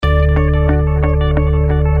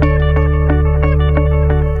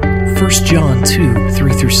1 John 2,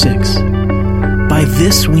 3 through 6. By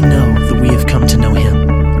this we know that we have come to know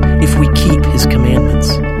him, if we keep his commandments.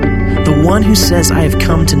 The one who says, I have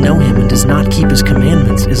come to know him and does not keep his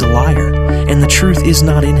commandments is a liar, and the truth is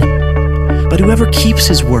not in him. But whoever keeps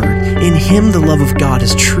his word, in him the love of God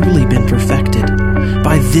has truly been perfected.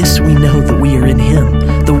 By this we know that we are in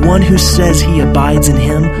him. The one who says he abides in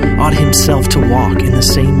him ought himself to walk in the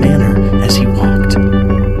same manner as he walked.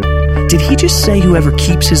 Did he just say whoever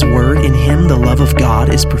keeps his word, in him the love of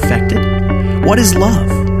God is perfected? What is love?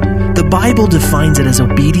 The Bible defines it as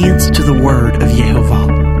obedience to the word of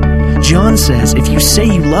Yehovah. John says, if you say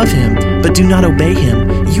you love him, but do not obey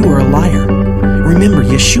him, you are a liar. Remember,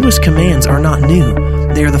 Yeshua's commands are not new.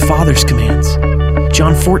 They are the Father's commands.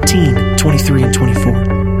 John 14, 23 and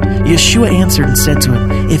 24. Yeshua answered and said to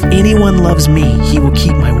him, if anyone loves me, he will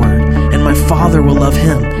keep my word, and my Father will love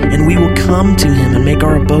him, and we will come to him and make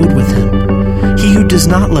our abode with him. He who does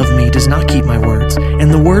not love me does not keep my words,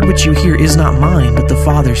 and the word which you hear is not mine, but the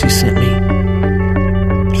Father's who sent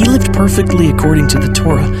me. He lived perfectly according to the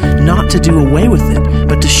Torah, not to do away with it,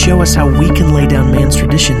 but to show us how we can lay down man's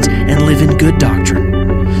traditions and live in good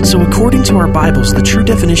doctrine. So according to our Bibles, the true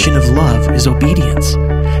definition of love is obedience.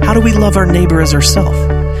 How do we love our neighbor as ourselves?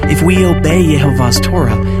 If we obey Yehovah's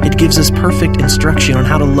Torah, it gives us perfect instruction on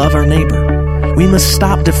how to love our neighbor. We must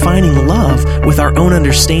stop defining love with our own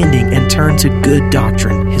understanding and turn to good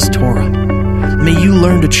doctrine, his Torah. May you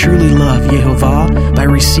learn to truly love Yehovah by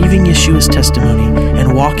receiving Yeshua's testimony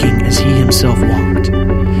and walking as he himself walked.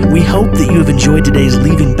 We hope that you have enjoyed today's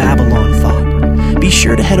Leaving Babylon thought. Be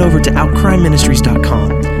sure to head over to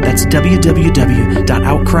OutcryMinistries.com. That's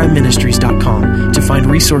www.outcryministries.com to find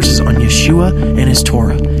resources on Yeshua and his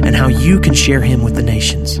Torah and how you can share him with the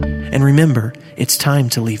nations. And remember, it's time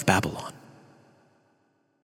to leave Babylon.